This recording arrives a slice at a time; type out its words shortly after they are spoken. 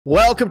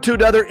Welcome to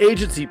another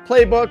agency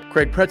playbook.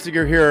 Craig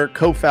Pretzinger here,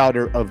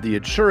 co-founder of the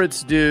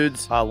Insurance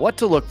Dudes. What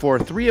to look for,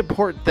 3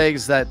 important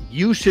things that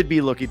you should be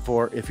looking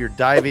for if you're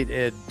diving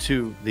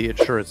into the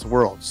insurance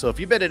world. So if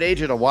you've been an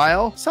agent a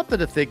while, something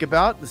to think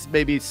about. This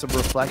may be some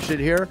reflection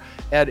here.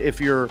 And if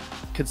you're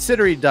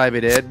considering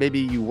diving in,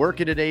 maybe you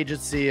work in an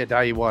agency and now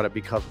you want to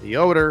become the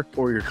owner,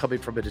 or you're coming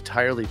from an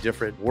entirely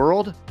different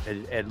world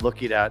and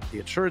looking at the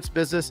insurance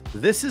business,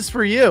 this is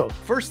for you.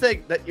 First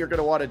thing that you're going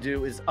to want to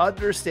do is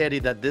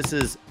understanding that this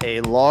is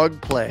a long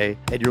play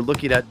and you're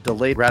looking at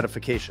delayed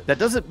gratification. That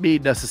doesn't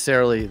mean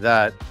necessarily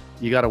that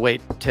you got to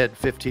wait 10,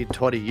 15,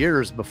 20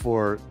 years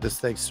before this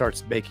thing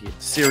starts making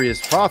serious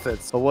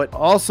profits. But what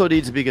also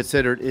needs to be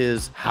considered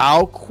is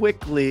how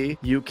quickly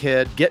you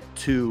can get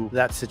to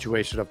that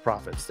situation of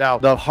profits. Now,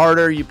 the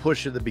harder you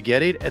push in the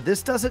beginning, and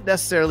this doesn't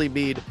necessarily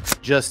mean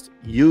just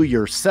you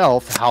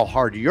yourself, how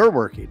hard you're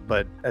working,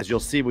 but as you'll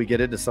see, we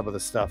get into some of the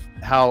stuff,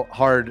 how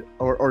hard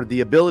or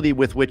the ability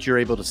with which you're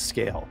able to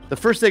scale. The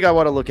first thing I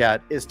want to look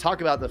at is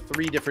talk about the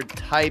 3 different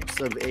types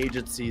of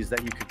agencies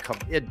that you could come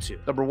into.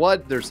 Number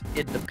 1, there's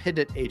independent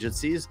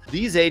agencies.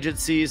 These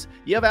agencies,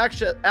 you have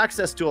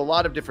access to a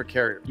lot of different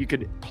carriers. You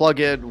could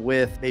plug in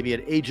with maybe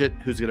an agent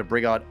who's going to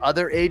bring on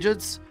other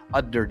agents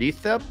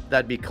underneath them.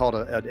 That'd be called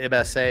an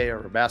MSA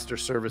or a master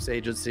service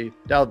agency.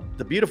 Now,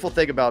 the beautiful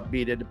thing about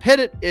being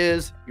independent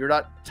is you're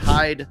not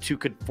tied to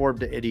conform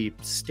to any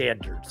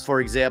standards. For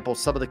example,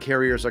 some of the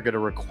carriers are going to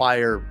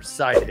require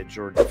signage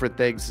or different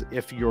things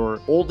if you're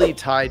only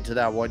tied to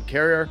that one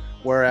carrier.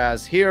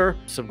 Whereas here,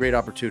 some great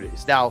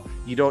opportunities. Now,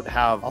 you don't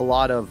have a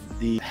lot of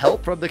the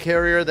help from the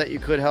carrier that you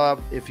could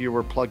have if you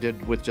were plugged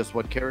in with just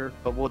one carrier,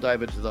 but we'll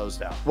dive into those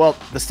now. Well,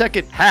 the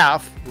second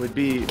half would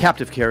be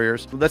captive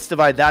carriers. Let's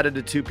divide that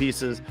into 2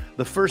 pieces.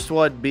 The first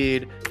one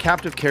being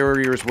captive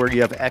carriers where you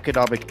have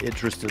economic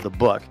interest in the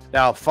book.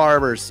 Now,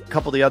 farmers, a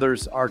couple of the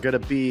others are going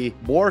to be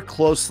more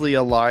closely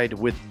aligned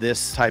with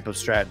this type of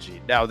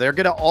strategy. Now, they're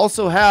going to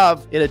also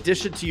have, in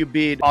addition to you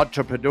being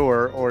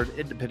entrepreneur or an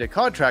independent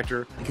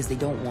contractor, because they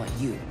don't want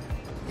you,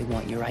 they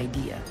want your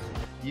idea.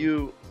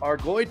 You are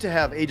going to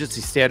have agency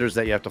standards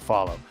that you have to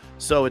follow.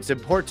 So it's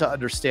important to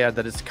understand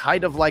that it's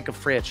kind of like a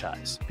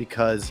franchise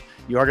because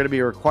you are going to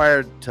be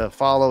required to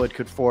follow and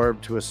conform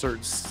to a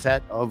certain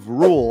set of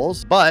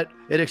rules. But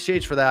in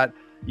exchange for that,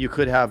 you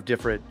could have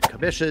different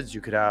commissions.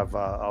 You could have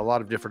a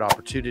lot of different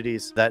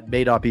opportunities that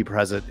may not be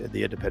present in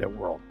the independent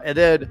world. And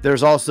then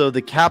there's also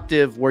the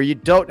captive where you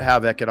don't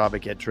have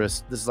economic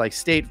interest. This is like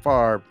State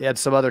Farm and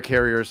some other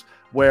carriers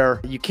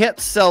where you can't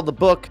sell the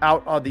book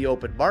out on the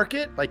open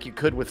market like you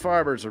could with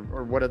Farmers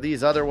or one of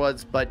these other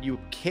ones, but you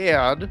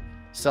can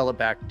sell it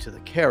back to the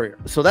carrier.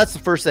 So that's the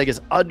first thing,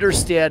 is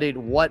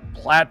understanding what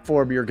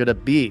platform you're going to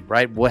be,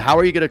 right? How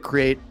are you going to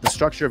create the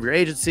structure of your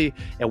agency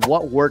and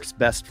what works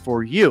best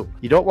for you?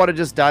 You don't want to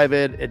just dive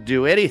in and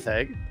do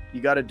anything. You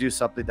got to do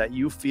something that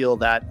you feel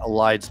that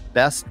aligns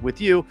best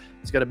with you.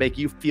 It's going to make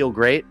you feel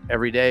great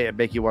every day and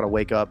make you want to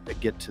wake up and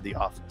get to the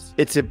office.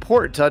 It's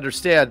important to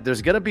understand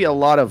there's going to be a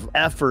lot of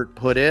effort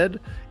put in,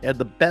 and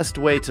the best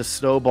way to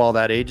snowball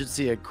that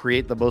agency and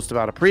create the most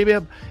amount of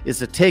premium is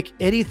to take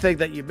anything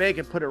that you make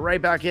and put it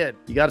right back in.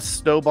 You got to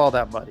snowball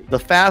that money. The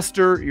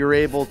faster you're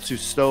able to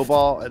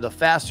snowball and the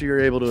faster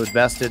you're able to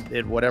invest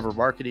in whatever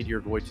marketing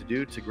you're going to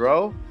do to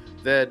grow,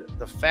 then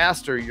the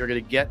faster you're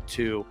going to get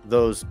to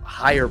those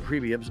higher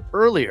premiums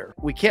earlier.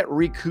 We can't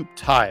recoup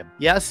time.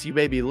 Yes, you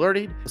may be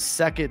learning. The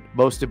second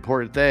most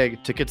important thing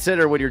to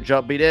consider when you're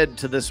jumping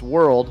into this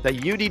world,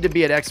 that you need to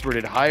be an expert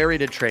in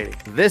hiring and training.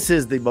 This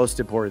is the most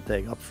important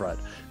thing up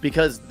front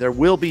because there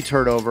will be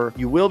turnover.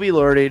 You will be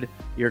learning.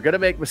 You're going to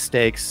make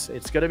mistakes.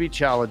 It's going to be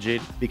challenging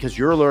because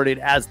you're learning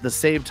at the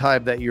same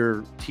time that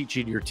you're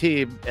teaching your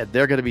team, and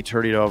they're going to be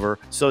turning over.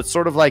 So it's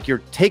sort of like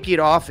you're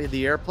taking off in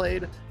the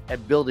airplane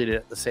and building it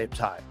at the same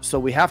time. So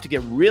we have to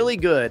get really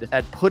good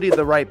at putting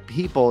the right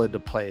people into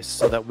place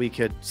so that we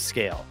could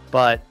scale.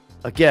 But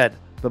again,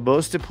 the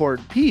most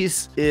important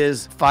piece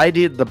is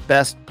finding the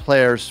best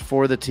players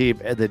for the team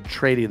and then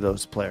training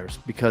those players.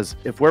 Because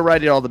if we're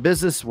writing all the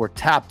business, we're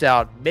tapped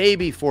out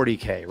maybe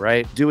 40K,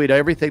 right? Doing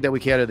everything that we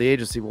can in the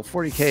agency. Well,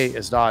 40K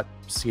is not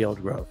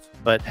scaled growth,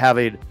 but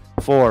having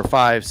 4,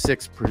 5,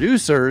 6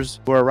 producers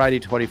who are writing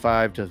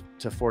 25 to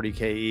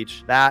 40K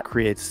each, that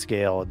creates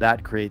scale and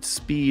that creates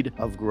speed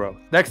of growth.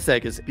 Next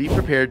thing is be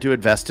prepared to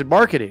invest in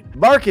marketing.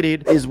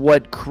 Marketing is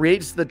what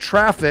creates the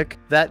traffic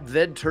that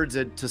then turns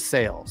into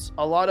sales.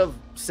 A lot of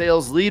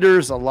sales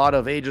leaders, a lot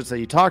of agents that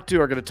you talk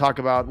to are going to talk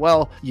about,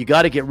 well, you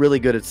got to get really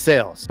good at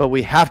sales, but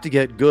we have to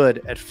get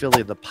good at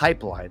filling the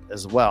pipeline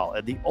as well.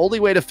 And the only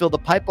way to fill the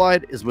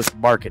pipeline is with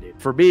marketing.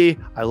 For me,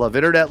 I love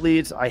internet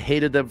leads. I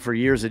hated them for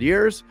years and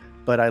years,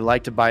 but I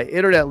like to buy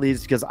internet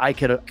leads because I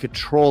can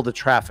control the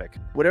traffic.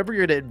 Whatever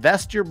you're going to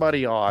invest your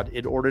money on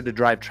in order to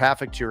drive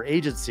traffic to your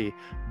agency,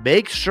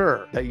 make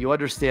sure that you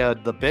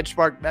understand the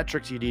benchmark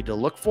metrics you need to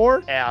look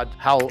for and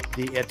how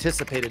the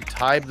anticipated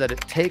time that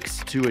it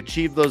takes to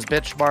achieve those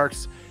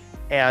benchmarks,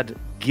 and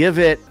give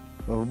it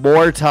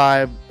more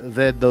time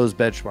than those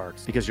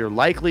benchmarks because you're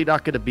likely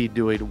not going to be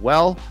doing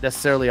well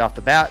necessarily off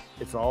the bat.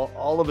 It's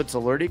all of it's a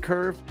learning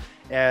curve,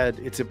 and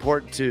it's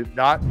important to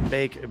not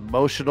make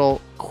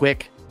emotional,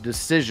 quick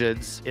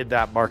decisions in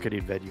that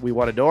marketing venue. We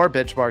want to know our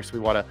benchmarks. We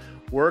want to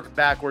work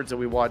backwards, and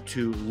we want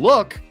to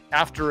look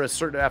after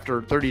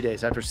 30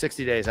 days, after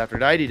 60 days, after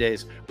 90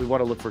 days. We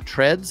want to look for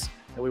trends,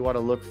 and we want to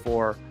look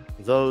for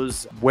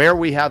those where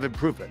we have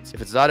improvements.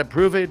 If it's not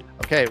improving,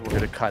 okay, we're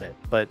going to cut it.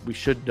 But we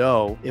should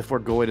know if we're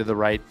going in the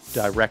right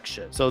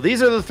direction. So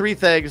these are the 3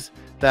 things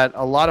that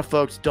a lot of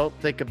folks don't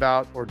think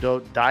about or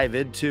don't dive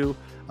into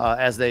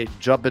as they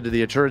jump into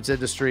the insurance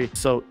industry.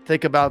 So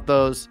think about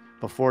those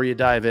before you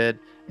dive in,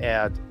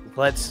 and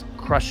let's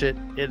crush it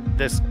in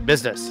this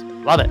business.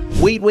 Love it.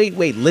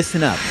 Wait,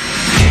 listen up.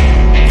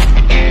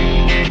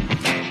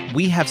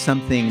 We have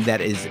something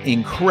that is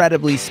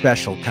incredibly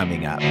special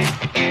coming up.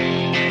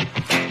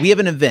 We have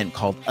an event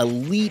called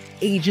Elite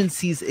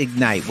Agencies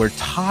Ignite, where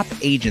top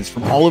agents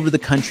from all over the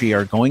country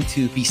are going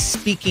to be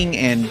speaking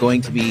and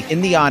going to be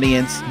in the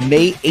audience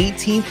May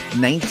 18th,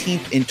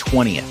 19th, and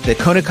 20th, the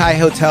Kona Kai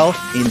Hotel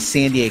in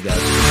San Diego.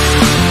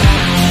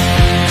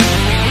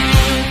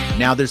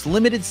 Now, there's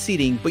limited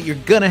seating, but you're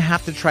gonna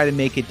have to try to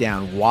make it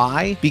down.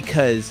 Why?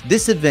 Because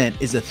this event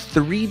is a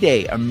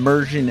 3-day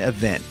immersion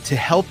event to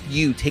help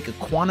you take a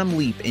quantum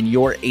leap in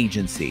your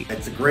agency.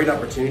 It's a great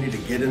opportunity to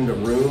get in the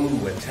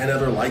room with 10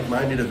 other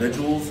like-minded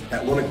individuals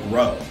that want to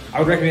grow. I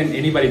would recommend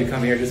anybody to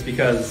come here just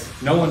because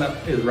no one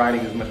is writing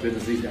as much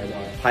business as these guys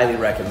are. Highly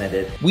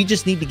recommended. We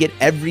just need to get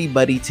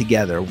everybody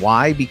together.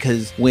 Why?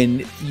 Because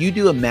when you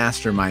do a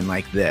mastermind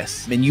like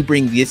this and you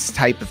bring this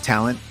type of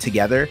talent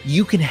together,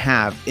 you can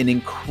have an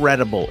incredible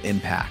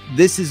impact.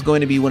 This is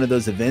going to be one of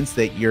those events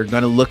that you're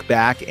going to look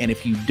back, and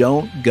if you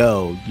don't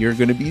go, you're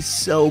going to be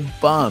so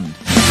bummed.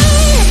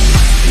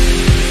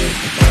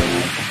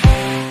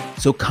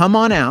 So come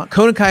on out,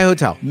 Kona Kai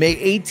Hotel, May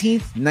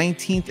 18th,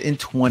 19th, and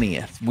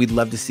 20th. We'd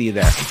love to see you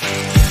there.